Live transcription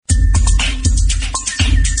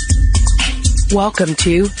Welcome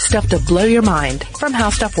to Stuff to Blow Your Mind from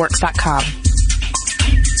HowStuffWorks.com.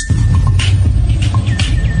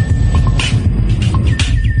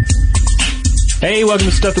 Hey, welcome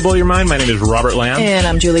to Stuff to Blow Your Mind. My name is Robert Lamb. And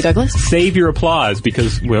I'm Julie Douglas. Save your applause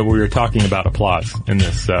because we were talking about applause in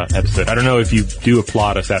this episode. I don't know if you do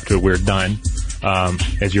applaud us after we're done,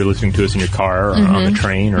 as you're listening to us in your car or on the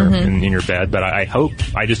train or in your bed, but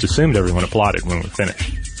I just assumed everyone applauded when we're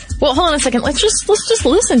finished. Well, hold on a second. Let's just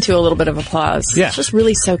listen to a little bit of applause. Yeah. Let's just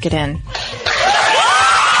really soak it in.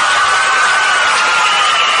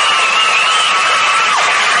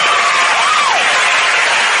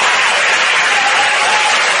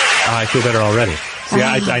 I feel better already. See,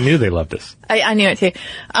 I knew they loved us. I knew it too.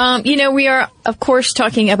 We are, of course,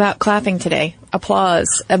 talking about clapping today.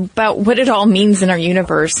 Applause. About what it all means in our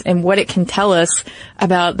universe and what it can tell us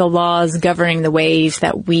about the laws governing the ways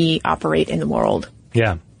that we operate in the world.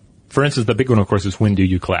 Yeah. For instance, the big one, of course, is when do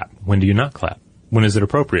you clap? When do you not clap? When is it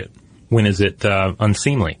appropriate? When is it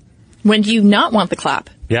unseemly? When do you not want the clap?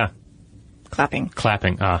 Yeah. Clapping.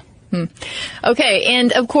 Okay,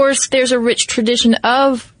 and of course, there's a rich tradition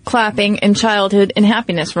of clapping in childhood and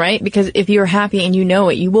happiness, right? Because if you're happy and you know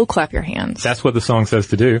it, you will clap your hands. That's what the song says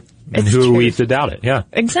to do. And It's who true. are we to doubt it? Yeah.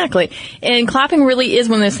 Exactly. And clapping really is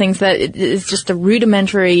one of those things that is just a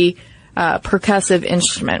rudimentary percussive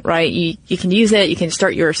instrument, right? You can use it, you can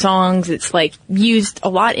start your songs. It's like used a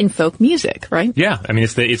lot in folk music, right? Yeah. I mean,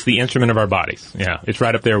 it's the instrument of our bodies. Yeah. It's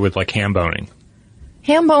right up there with like ham boning.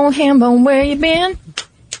 Ham bone, where you been?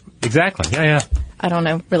 Exactly. Yeah. I don't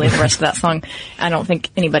know really the rest of that song. I don't think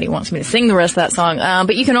anybody wants me to sing the rest of that song.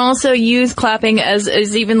 But you can also use clapping as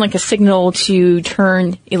even like a signal to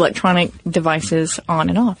turn electronic devices on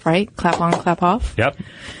and off, right? Clap on, clap off. Yep.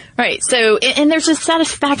 Right. So, and there's a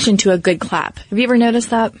satisfaction to a good clap. Have you ever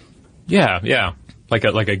noticed that? Yeah. Like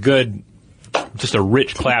a good, just a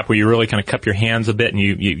rich clap where you really kind of cup your hands a bit and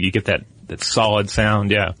you get that solid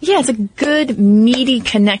sound. Yeah. Yeah, it's a good meaty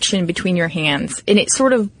connection between your hands. And it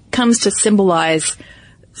sort of comes to symbolize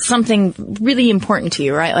something really important to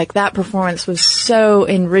you, right? Like that performance was so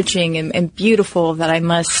enriching and beautiful that I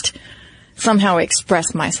must somehow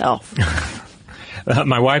express myself.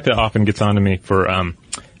 My wife often gets on to me for,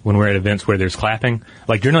 when we're at events where there's clapping.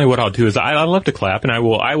 Like generally what I'll do is I love to clap and I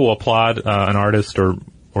will applaud, an artist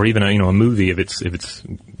or even a movie if it's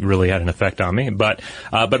really had an effect on me. But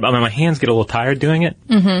my hands get a little tired doing it.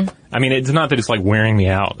 Mm-hmm. I mean, it's not that it's like wearing me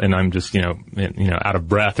out and I'm just, out of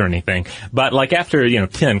breath or anything. But like after,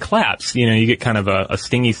 10 claps, you get kind of a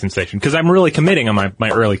stingy sensation because I'm really committing on my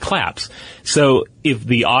early claps. So if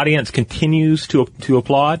the audience continues to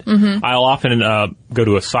applaud, I'll often, go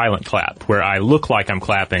to a silent clap where I look like I'm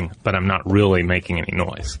clapping, but I'm not really making any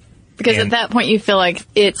noise. Because at that point you feel like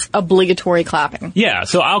it's obligatory clapping. Yeah,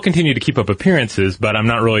 so I'll continue to keep up appearances, but I'm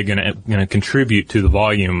not really gonna contribute to the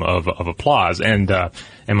volume of applause. And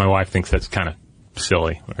my wife thinks that's kind of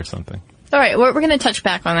silly or something. All right, we're going to touch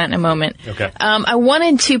back on that in a moment. Okay. I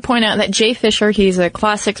wanted to point out that Jay Fisher, he's a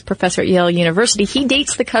classics professor at Yale University. He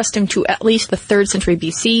dates the custom to at least the 3rd century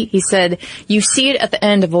BC. He said, you see it at the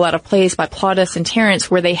end of a lot of plays by Plautus and Terence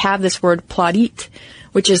where they have this word plaudite,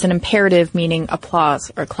 which is an imperative meaning applause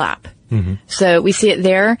or clap. Mm-hmm. So we see it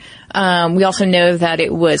there. We also know that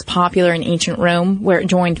it was popular in ancient Rome where it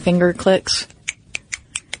joined finger clicks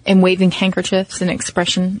and waving handkerchiefs, an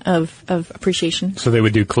expression of appreciation. So they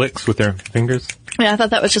would do clicks with their fingers? Yeah, I thought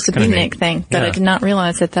that was just a beatnik thing, but I did not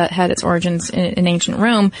realize that had its origins in ancient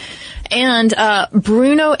Rome. And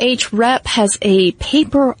Bruno H. Repp has a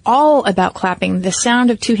paper all about clapping, the sound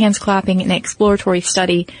of two hands clapping, an exploratory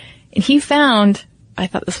study. And he found, I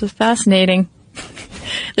thought this was fascinating,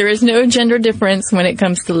 there is no gender difference when it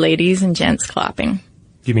comes to ladies and gents clapping.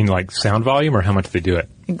 You mean like sound volume or how much they do it?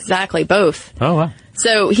 Exactly, both. Oh, wow.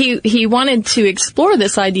 So he wanted to explore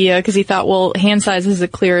this idea because he thought, well, hand size is a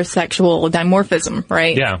clear sexual dimorphism,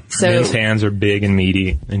 right? Yeah. So men's hands are big and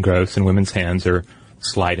meaty and gross, and women's hands are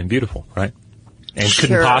slight and beautiful, right? And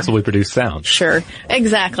couldn't possibly produce sound. Sure,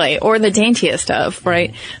 exactly, or the daintiest of,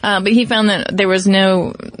 right? But he found that there was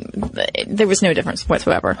no difference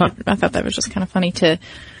whatsoever. Huh. I thought that was just kind of funny to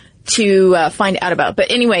find out about.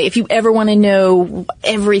 But anyway, if you ever want to know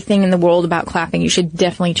everything in the world about clapping, you should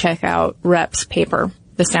definitely check out Repp's paper,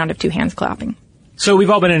 The Sound of Two Hands Clapping. So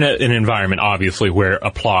we've all been in an environment, obviously, where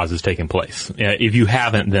applause is taking place. If you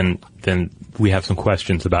haven't, then we have some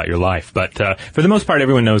questions about your life. But for the most part,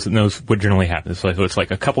 everyone knows what generally happens. So it's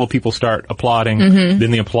like a couple of people start applauding,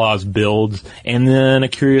 then the applause builds, and then a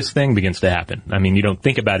curious thing begins to happen. I mean, you don't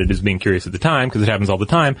think about it as being curious at the time, because it happens all the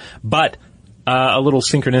time, but a little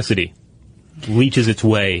synchronicity leaches its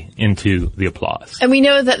way into the applause. And we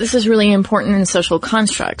know that this is really important in social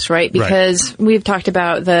constructs, right? Because we've talked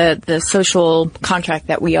about the social contract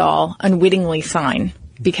that we all unwittingly sign.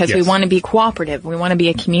 Because we want to be cooperative, we want to be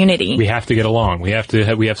a community. We have to get along. We have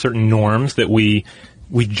certain norms that we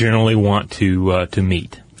generally want to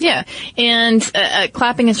meet. Yeah, and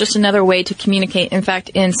clapping is just another way to communicate. In fact,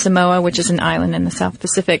 in Samoa, which is an island in the South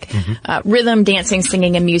Pacific, rhythm, dancing,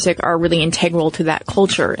 singing, and music are really integral to that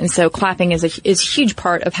culture. And so clapping is a huge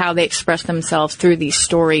part of how they express themselves through these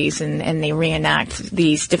stories, and they reenact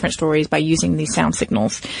these different stories by using these sound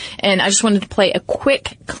signals. And I just wanted to play a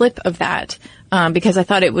quick clip of that because I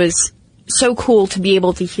thought it was so cool to be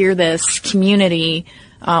able to hear this community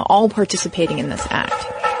all participating in this act.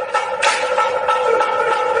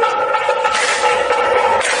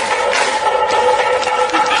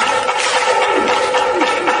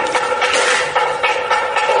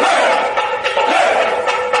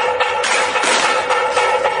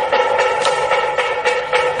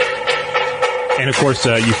 And of course,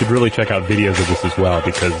 you should really check out videos of this as well,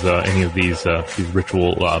 because any of these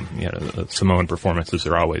ritual Samoan performances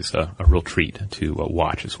are always a real treat to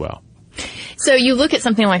watch as well. So you look at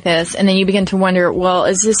something like this, and then you begin to wonder, well,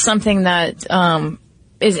 is this something that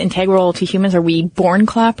is integral to humans? Are we born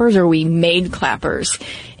clappers, or are we made clappers?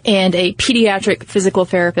 And a pediatric physical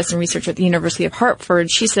therapist and researcher at the University of Hartford,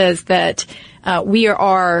 she says that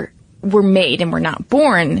we're made and we're not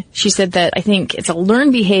born. She said that I think it's a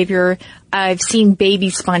learned behavior. I've seen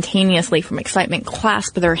babies spontaneously from excitement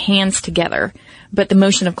clasp their hands together, but the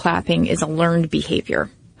motion of clapping is a learned behavior.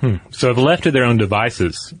 So if left to their own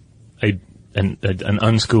devices, an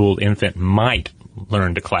unschooled infant might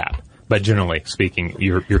learn to clap. But generally speaking,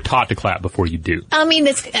 you're taught to clap before you do. I mean,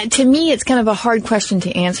 to me, it's kind of a hard question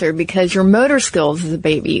to answer because your motor skills as a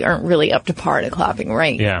baby aren't really up to par at clapping,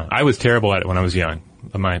 right? Yeah, I was terrible at it when I was young.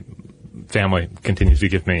 My family continues to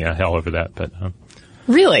give me hell over that, but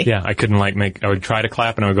really, yeah, I couldn't I would try to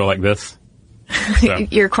clap and I would go like this. So.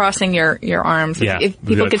 You're crossing your arms. Yeah, if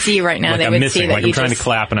people could see you right now, they would see that I'm trying to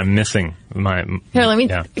clap and I'm missing my. Here, let me.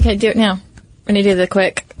 Yeah. Okay, do it now. We're gonna do the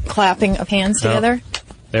quick clapping of hands together.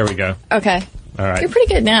 There we go. Okay. All right. You're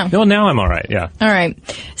pretty good now. Well, now I'm all right. Yeah. All right.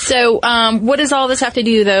 So, what does all this have to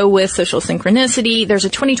do though with social synchronicity? There's a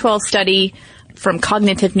 2012 study from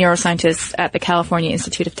cognitive neuroscientists at the California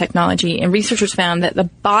Institute of Technology, and researchers found that the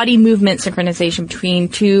body movement synchronization between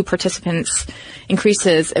two participants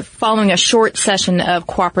increases following a short session of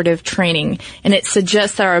cooperative training, and it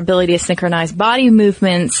suggests that our ability to synchronize body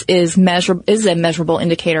movements is a measurable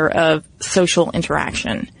indicator of social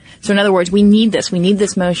interaction. So in other words, we need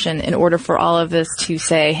this motion in order for all of us to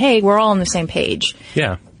say, hey, we're all on the same page.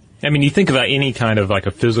 Yeah. I mean, you think about any kind of like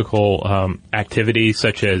a physical activity,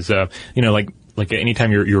 such as like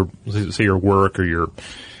anytime your say your work or your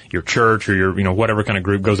church or your whatever kind of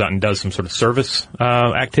group goes out and does some sort of service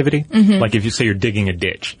activity. Like if you say you're digging a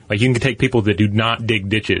ditch, like you can take people that do not dig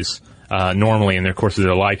ditches normally in their course of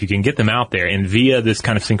their life, you can get them out there, and via this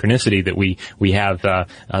kind of synchronicity that we have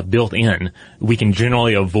built in, we can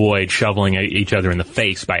generally avoid shoveling each other in the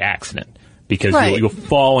face by accident. Because you'll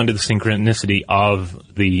fall into the synchronicity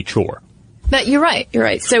of the chore. But you're right.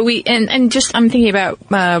 So I'm thinking about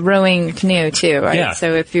rowing canoe too, right? Yeah.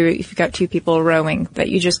 So if you've got two people rowing, that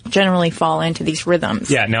you just generally fall into these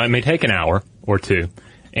rhythms. Yeah. Now it may take an hour or two,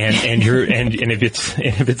 and if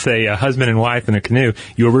it's a husband and wife in a canoe,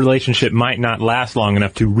 your relationship might not last long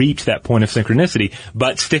enough to reach that point of synchronicity.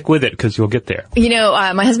 But stick with it because you'll get there.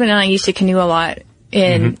 My husband and I used to canoe a lot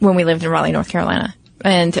when we lived in Raleigh, North Carolina,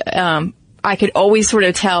 and I could always sort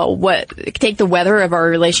of take the weather of our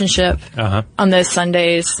relationship on those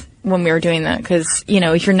Sundays when we were doing that. Because,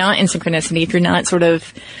 if you're not in synchronicity, if you're not sort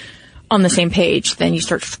of on the same page, then you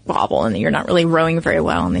start to squabble and you're not really rowing very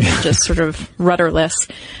well and then you're just sort of rudderless.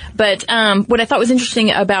 But what I thought was interesting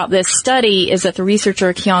about this study is that the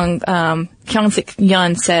researcher Kyung-Sik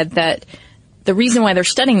Yun said that the reason why they're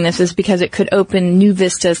studying this is because it could open new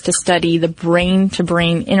vistas to study the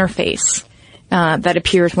brain-to-brain interface that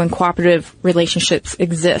appears when cooperative relationships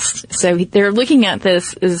exist. So they're looking at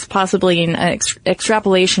this as possibly an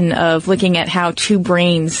extrapolation of looking at how two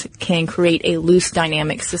brains can create a loose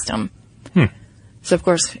dynamic system. So of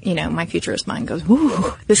course, my futurist mind goes,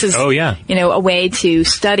 ooh, this is, a way to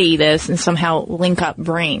study this and somehow link up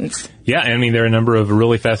brains. Yeah, I mean, there are a number of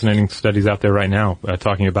really fascinating studies out there right now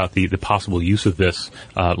talking about the possible use of this,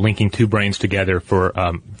 linking two brains together for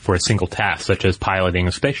a single task, such as piloting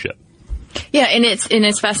a spaceship. Yeah, and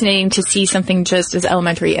it's fascinating to see something just as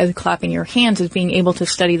elementary as clapping your hands as being able to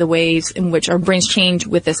study the ways in which our brains change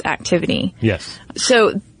with this activity. Yes.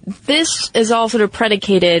 So this is all sort of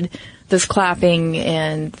predicated this clapping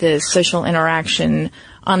and this social interaction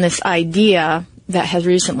on this idea that has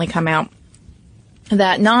recently come out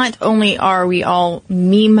that not only are we all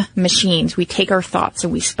meme machines, we take our thoughts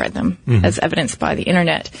and we spread them, as evidenced by the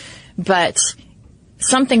internet, but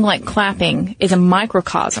something like clapping is a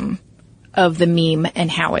microcosm of the meme and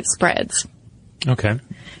how it spreads. Okay.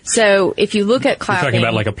 So if you look at clapping... You're talking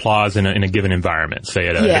about like applause in a given environment, say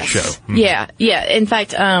at a show. Yeah. In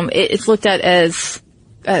fact, it's looked at as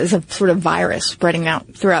a sort of virus spreading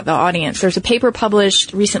out throughout the audience. There's a paper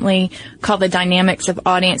published recently called The Dynamics of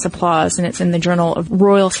Audience Applause, and it's in the Journal of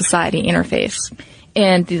Royal Society Interface.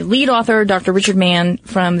 And the lead author, Dr. Richard Mann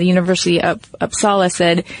from the University of Uppsala,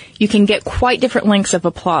 said you can get quite different lengths of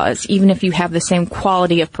applause even if you have the same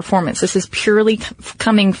quality of performance. This is purely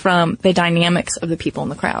coming from the dynamics of the people in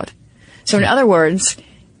the crowd. So in other words,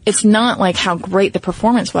 it's not like how great the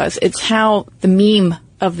performance was. It's how the meme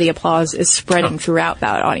of the applause is spreading throughout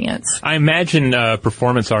that audience. I imagine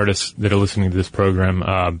performance artists that are listening to this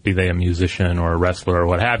program, be they a musician or a wrestler or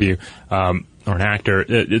what have you, or an actor,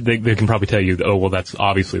 they can probably tell you, oh, well, that's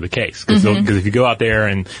obviously the case. Because if you go out there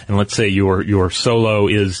and let's say your solo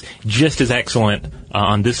is just as excellent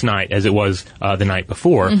on this night as it was the night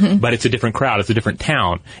before, but it's a different crowd, it's a different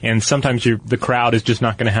town, and sometimes the crowd is just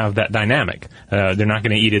not going to have that dynamic. They're not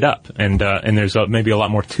going to eat it up, and there's maybe a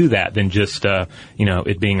lot more to that than just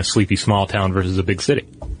it being a sleepy small town versus a big city.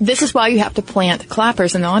 This is why you have to plant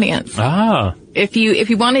clappers in the audience. Ah. If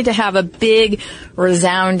you wanted to have a big,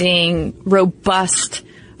 resounding, robust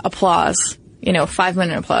applause,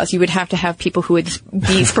 5-minute applause, you would have to have people who would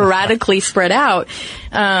be sporadically spread out.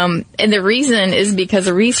 And the reason is because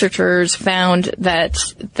the researchers found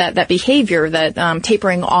that behavior, that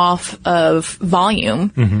tapering off of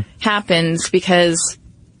volume happens because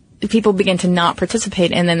people begin to not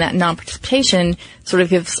participate, and then that non-participation sort of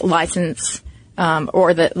gives license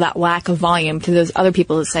or that lack of volume to those other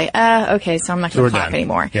people who say, okay, so I'm not going to clap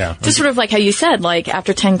anymore. Yeah. Just sort of like how you said, like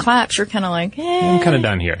after 10 claps, you're kind of like, I'm kind of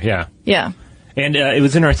done here. Yeah. Yeah. And it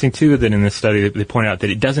was interesting, too, that in this study they pointed out that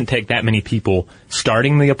it doesn't take that many people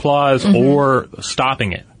starting the applause or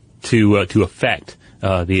stopping it to affect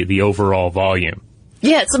the overall volume.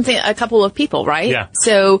 Yeah, it's a couple of people, right? Yeah.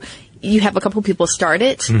 So you have a couple of people start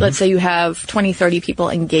it. Let's say you have 20, 30 people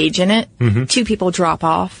engage in it. 2 people drop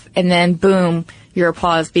off, and then boom, your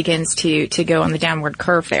applause begins to go on the downward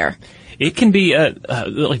curve there. It can be one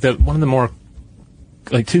of the more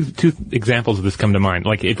two examples of this come to mind.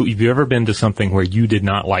 Like if you've ever been to something where you did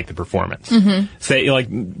not like the performance, say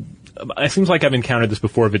it seems like I've encountered this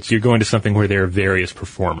before. If you're going to something where there are various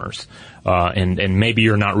performers, and maybe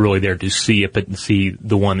you're not really there to see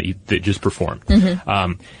the one that just performed.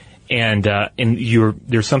 And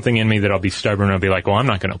there's something in me that I'll be stubborn and I'll be like, well, I'm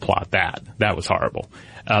not going to applaud that. That was horrible.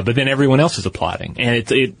 But then everyone else is applauding, and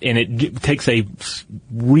it takes it's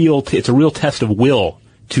a real test of will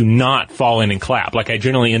to not fall in and clap. Like I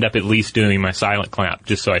generally end up at least doing my silent clap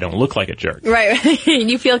just so I don't look like a jerk. Right.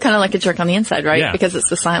 You feel kind of like a jerk on the inside, right? Yeah. Because it's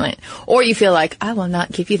the silent. Or you feel like, I will not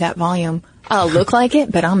give you that volume. I'll look like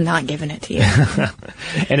it, but I'm not giving it to you.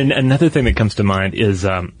 And another thing that comes to mind is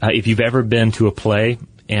if you've ever been to a play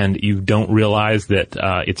and you don't realize that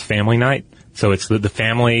it's family night, so it's the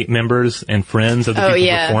family members and friends of the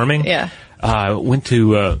people performing. Yeah. We went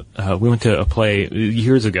to a play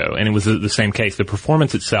years ago, and it was the same case. The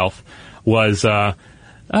performance itself was,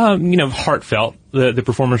 heartfelt. The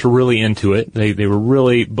performers were really into it. They were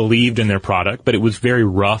really believed in their product, but it was very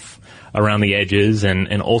rough around the edges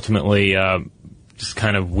and ultimately, just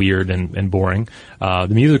kind of weird and boring. The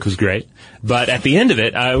music was great, but at the end of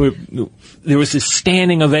it, there was this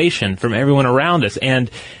standing ovation from everyone around us, and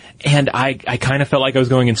I kind of felt like I was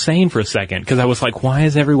going insane for a second, because I was like, why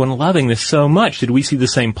is everyone loving this so much? Did we see the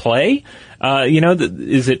same play?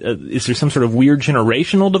 Is there some sort of weird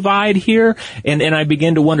generational divide here? And I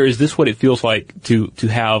began to wonder, is this what it feels like to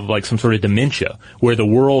have like some sort of dementia, where the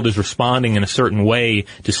world is responding in a certain way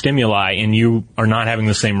to stimuli and you are not having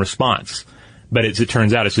the same response? But as it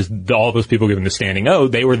turns out, it's just all those people giving the standing O,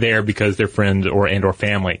 they were there because their friends or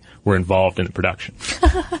family were involved in the production.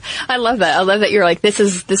 I love that. I love that you're like, this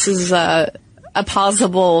is a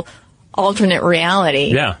possible alternate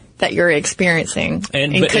reality. Yeah. That you're experiencing.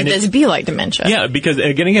 And could this be like dementia? Yeah, because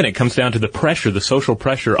again, it comes down to the pressure, the social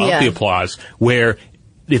pressure of the applause, where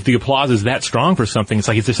if the applause is that strong for something, it's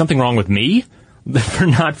like, is there something wrong with me for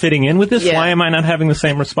not fitting in with this? Yeah. Why am I not having the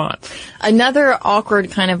same response? Another awkward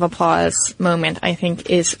kind of applause moment, I think,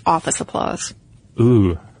 is office applause.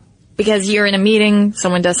 Ooh. Because you're in a meeting,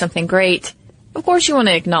 someone does something great. Of course you want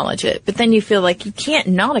to acknowledge it, but then you feel like you can't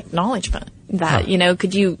not acknowledge that. Huh.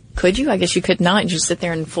 Could you? I guess you could not. You just sit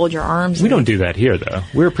there and fold your arms. We don't do that here, though.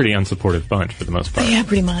 We're a pretty unsupportive bunch for the most part. Yeah,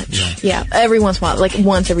 pretty much. Yeah. Every once in a while, like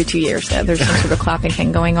once every 2 years, there's some sort of clapping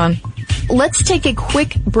thing going on. Let's take a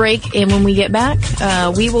quick break, and when we get back,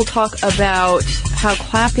 we will talk about how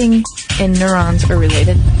clapping and neurons are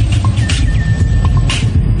related.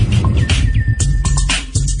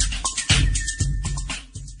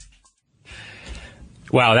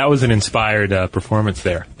 Wow, that was an inspired performance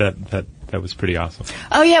there. That was pretty awesome.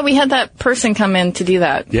 Oh yeah, we had that person come in to do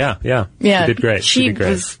that. Yeah. She did great.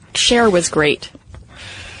 Cher was great.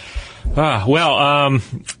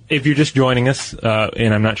 If you're just joining us,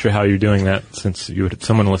 and I'm not sure how you're doing that since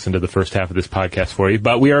someone listened to the first half of this podcast for you,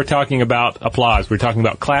 but we are talking about applause. We're talking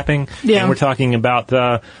about clapping, and we're talking about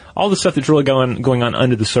all the stuff that's really going on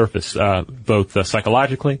under the surface, both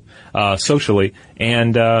psychologically, socially,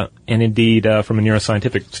 and indeed from a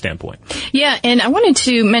neuroscientific standpoint. Yeah, and I wanted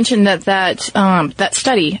to mention that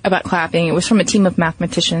study about clapping, it was from a team of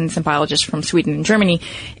mathematicians and biologists from Sweden and Germany,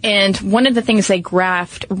 and one of the things they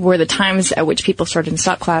graphed were the times at which people started and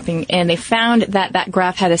stopped clapping, and they found that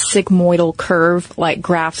graph had a sigmoidal curve, like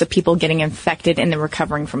graphs of people getting infected and then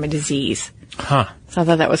recovering from a disease. Huh. So I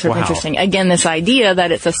thought that was sort of interesting. Again, this idea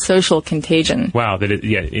that it's a social contagion. Wow, that it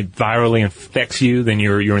virally infects you, then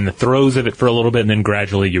you're in the throes of it for a little bit, and then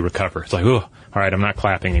gradually you recover. It's like, oh, all right, I'm not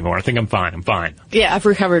clapping anymore. I think I'm fine. Yeah, I've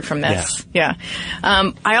recovered from this. Yeah.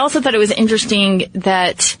 I also thought it was interesting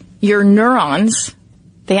that your neurons,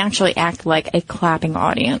 they actually act like a clapping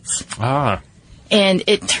audience. And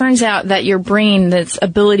it turns out that your brain, this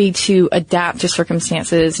ability to adapt to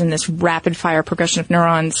circumstances and this rapid fire progression of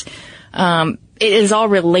neurons, it is all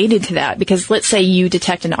related to that, because let's say you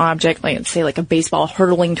detect an object, like let's say like a baseball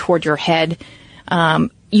hurtling toward your head.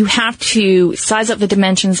 You have to size up the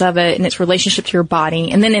dimensions of it and its relationship to your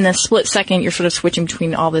body, and then in a split second you're sort of switching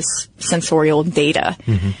between all this sensorial data,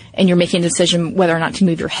 and you're making a decision whether or not to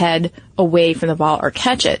move your head away from the ball or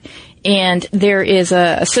catch it. And there is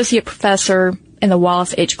a associate professor in the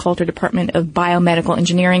Wallace H. Coulter Department of Biomedical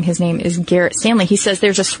Engineering. His name is Garrett Stanley. He says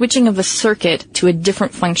there's a switching of the circuit to a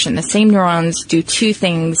different function. The same neurons do two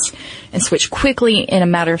things and switch quickly in a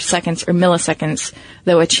matter of seconds or milliseconds,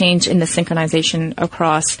 though a change in the synchronization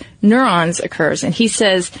across neurons occurs. And he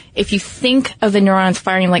says if you think of the neurons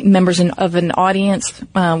firing like members of an audience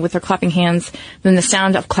with their clapping hands, then the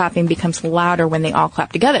sound of clapping becomes louder when they all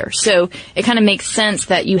clap together. So it kind of makes sense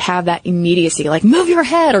that you have that immediacy, like move your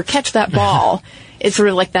head or catch that ball. It's sort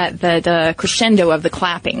of like the crescendo of the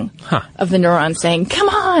clapping of the neurons saying, come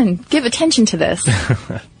on, give attention to this.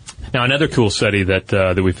 Now, another cool study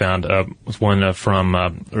that we found was one from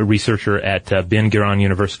a researcher at Ben Gurion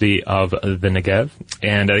University of the Negev,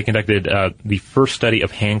 and they conducted the first study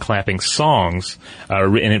of hand clapping songs,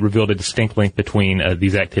 and it revealed a distinct link between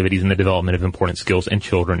these activities and the development of important skills in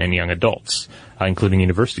children and young adults, including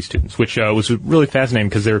university students, which was really fascinating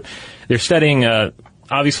because they're studying.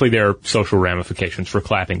 Obviously, there are social ramifications for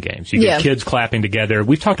clapping games. You get kids clapping together.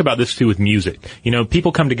 We've talked about this too with music.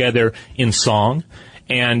 People come together in song,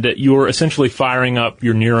 and you're essentially firing up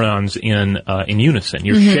your neurons in unison.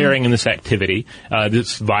 You're sharing in this activity,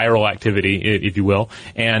 this viral activity, if you will,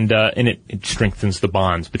 and it strengthens the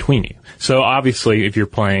bonds between you. So obviously, if you're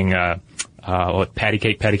playing patty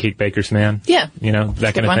cake baker's man,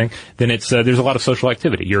 that kind of thing, then it's there's a lot of social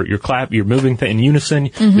activity. You're moving in unison.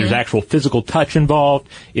 There's actual physical touch involved.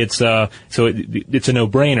 It's so it's a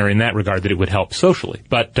no-brainer in that regard that it would help socially.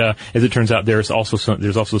 But as it turns out, there's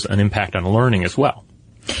also an impact on learning as well.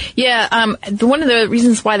 Yeah, one of the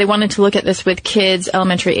reasons why they wanted to look at this with kids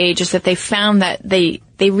elementary age is that they found that they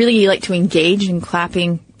really like to engage in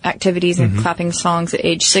clapping activities and clapping songs at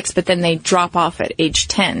age 6, but then they drop off at age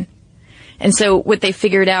 10. And so what they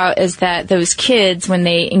figured out is that those kids, when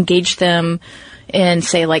they engaged them in,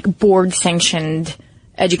 say, like board-sanctioned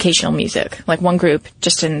educational music, like one group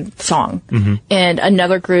just in song, and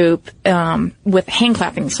another group with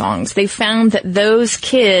hand-clapping songs, they found that those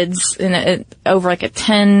kids, over like a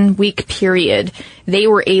 10-week period, they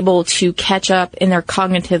were able to catch up in their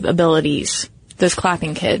cognitive abilities, those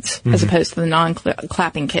clapping kids, as opposed to the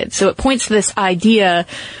non-clapping kids. So it points to this idea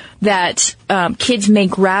that kids may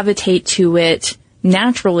gravitate to it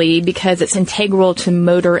naturally because it's integral to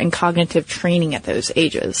motor and cognitive training at those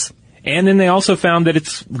ages. And then they also found that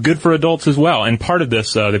it's good for adults as well. And part of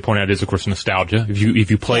this, they point out, is of course nostalgia. If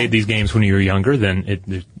you played these games when you were younger,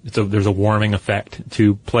 then there's a warming effect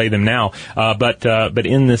to play them now. But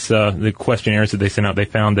in this, the questionnaires that they sent out, they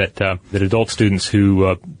found that adult students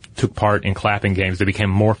who took part in clapping games, they became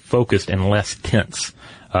more focused and less tense.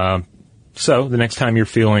 So the next time you're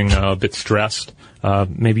feeling a bit stressed,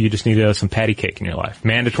 maybe you just need some patty cake in your life.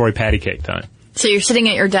 Mandatory patty cake time. So you're sitting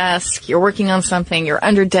at your desk, you're working on something, you're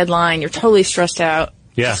under deadline, you're totally stressed out.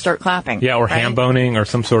 Yeah. Just start clapping. Yeah, or right? ham boning or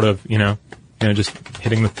some sort of, just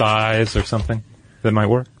hitting the thighs or something. That might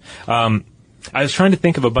work. I was trying to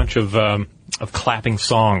think of a bunch of clapping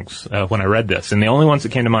songs when I read this, and the only ones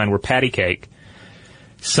that came to mind were Patty Cake,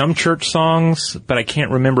 some church songs, but I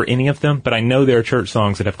can't remember any of them, but I know there are church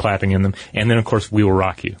songs that have clapping in them, and then, of course, We Will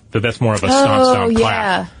Rock You. So that's more of a stomp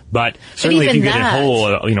clap. But certainly if you get a whole,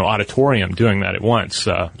 auditorium doing that at once,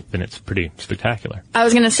 then it's pretty spectacular. I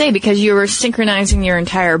was going to say, because you were synchronizing your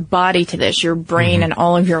entire body to this, your brain and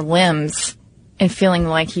all of your limbs, and feeling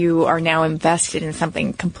like you are now invested in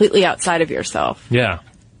something completely outside of yourself. Yeah.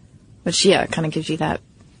 Which, kind of gives you that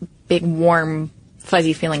big, warm,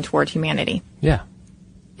 fuzzy feeling toward humanity. Yeah.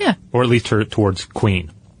 Yeah. Or at least towards Queen.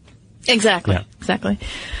 Exactly. Yeah. Exactly.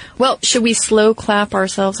 Well, should we slow clap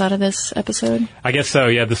ourselves out of this episode? I guess so,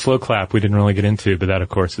 yeah. The slow clap we didn't really get into, but that, of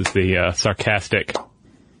course, is the sarcastic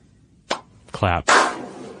clap.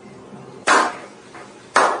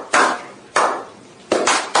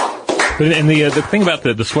 And the thing about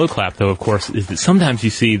the slow clap, though, of course, is that sometimes you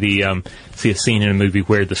see see a scene in a movie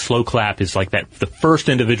where the slow clap is like that. The first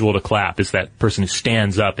individual to clap is that person who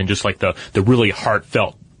stands up and just like the really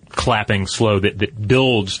heartfelt clapping slow that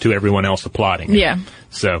builds to everyone else applauding. Yeah.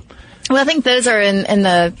 So. Well, I think those are in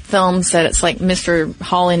the films that it's like Mr.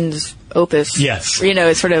 Holland's opus. Yes.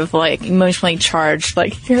 It's sort of like emotionally charged.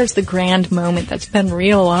 Like, here's the grand moment that's been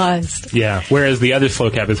realized. Yeah. Whereas the other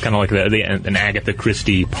slow clap is kind of like an Agatha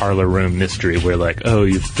Christie parlor room mystery where like, oh,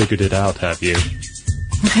 you've figured it out, have you?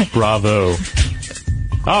 Bravo.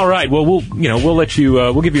 All right. Well, we'll let you,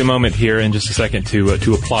 we'll give you a moment here in just a second to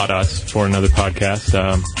applaud us for another podcast.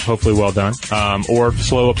 Hopefully well done. Or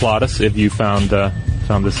slow applaud us if you found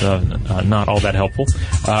this, not all that helpful.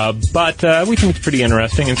 But we think it's pretty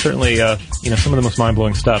interesting, and certainly, some of the most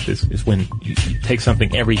mind-blowing stuff is when you take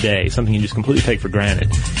something every day, something you just completely take for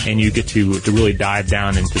granted, and you get to really dive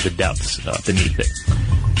down into the depths beneath it.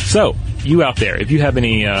 So, you out there, if you have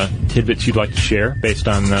any tidbits you'd like to share based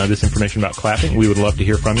on this information about clapping, we would love to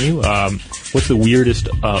hear from you. What's the weirdest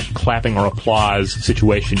clapping or applause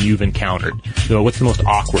situation you've encountered? So what's the most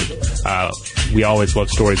awkward? We always love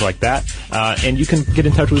stories like that. And you can get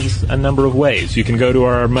in touch with us a number of ways. You can go to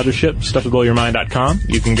our mothership, stufftoblowyourmind.com.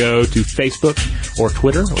 You can go to Facebook or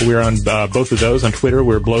Twitter. We're on both of those. On Twitter,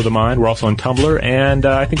 we're Blow the Mind. We're also on Tumblr. And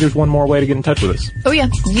I think there's one more way to get in touch with us. Oh, yeah.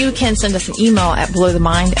 You can send us an email at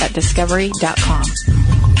blowthemind@discovery.com.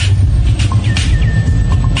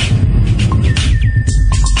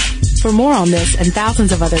 For more on this and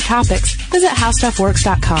thousands of other topics, visit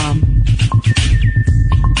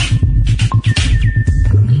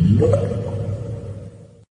HowStuffWorks.com.